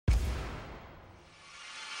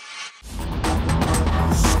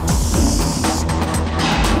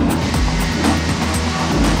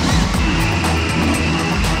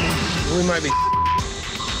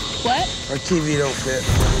TV don't fit.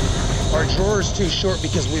 Our drawer's too short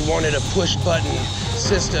because we wanted a push-button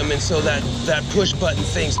system, and so that push-button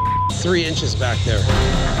thing's 3 inches back there.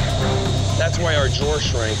 That's why our drawer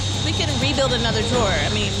shrank. We can rebuild another drawer. I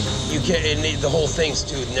mean... You can't, the whole thing's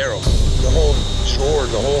too narrow. The whole drawer,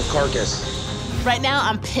 the whole carcass. Right now,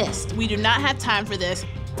 I'm pissed. We do not have time for this.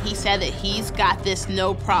 He said that he's got this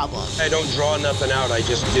no problem. I don't draw nothing out, I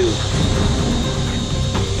just do.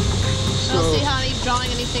 I don't see how I'm drawing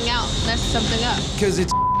anything out. Mess something up. Because it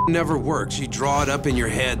never works. You draw it up in your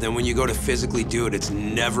head, then when you go to physically do it, it's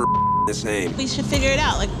never the same. We should figure it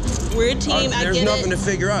out. Like, we're a team, I get it. There's nothing to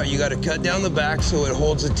figure out. You got to cut down the back so it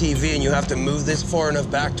holds the TV, and you have to move this far enough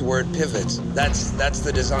back to where it pivots. That's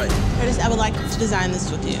the design. Curtis, I would like to design this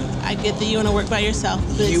with you. I get that you want to work by yourself.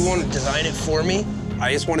 But you want to design it for me?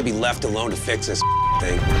 I just want to be left alone to fix this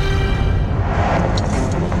thing.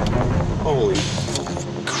 Holy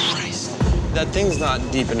Christ. That thing's not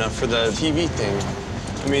deep enough for the TV thing.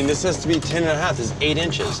 I mean, this has to be 10 and a half. This is 8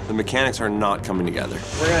 inches. The mechanics are not coming together.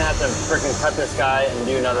 We're gonna have to frickin' cut this guy and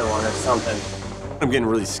do another one or something. I'm getting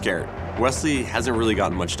really scared. Wesley hasn't really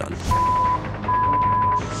gotten much done.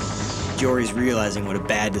 Jory's realizing what a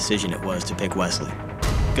bad decision it was to pick Wesley.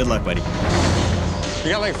 Good luck, buddy. We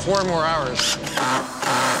got like 4 more hours.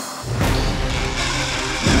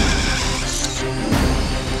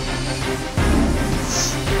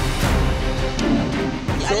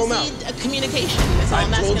 Throw him out. A communication. That's all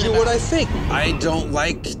I'm asking I told you about. what I think. I don't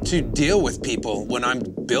like to deal with people when I'm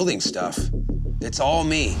building stuff. It's all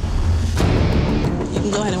me. You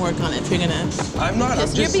can go ahead and work on it if you're gonna... I'm not. I'm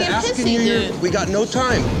just asking you. We got no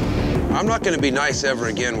time. I'm not gonna be nice ever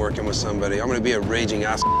again working with somebody. I'm gonna be a raging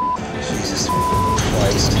ass. Jesus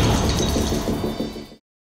Christ.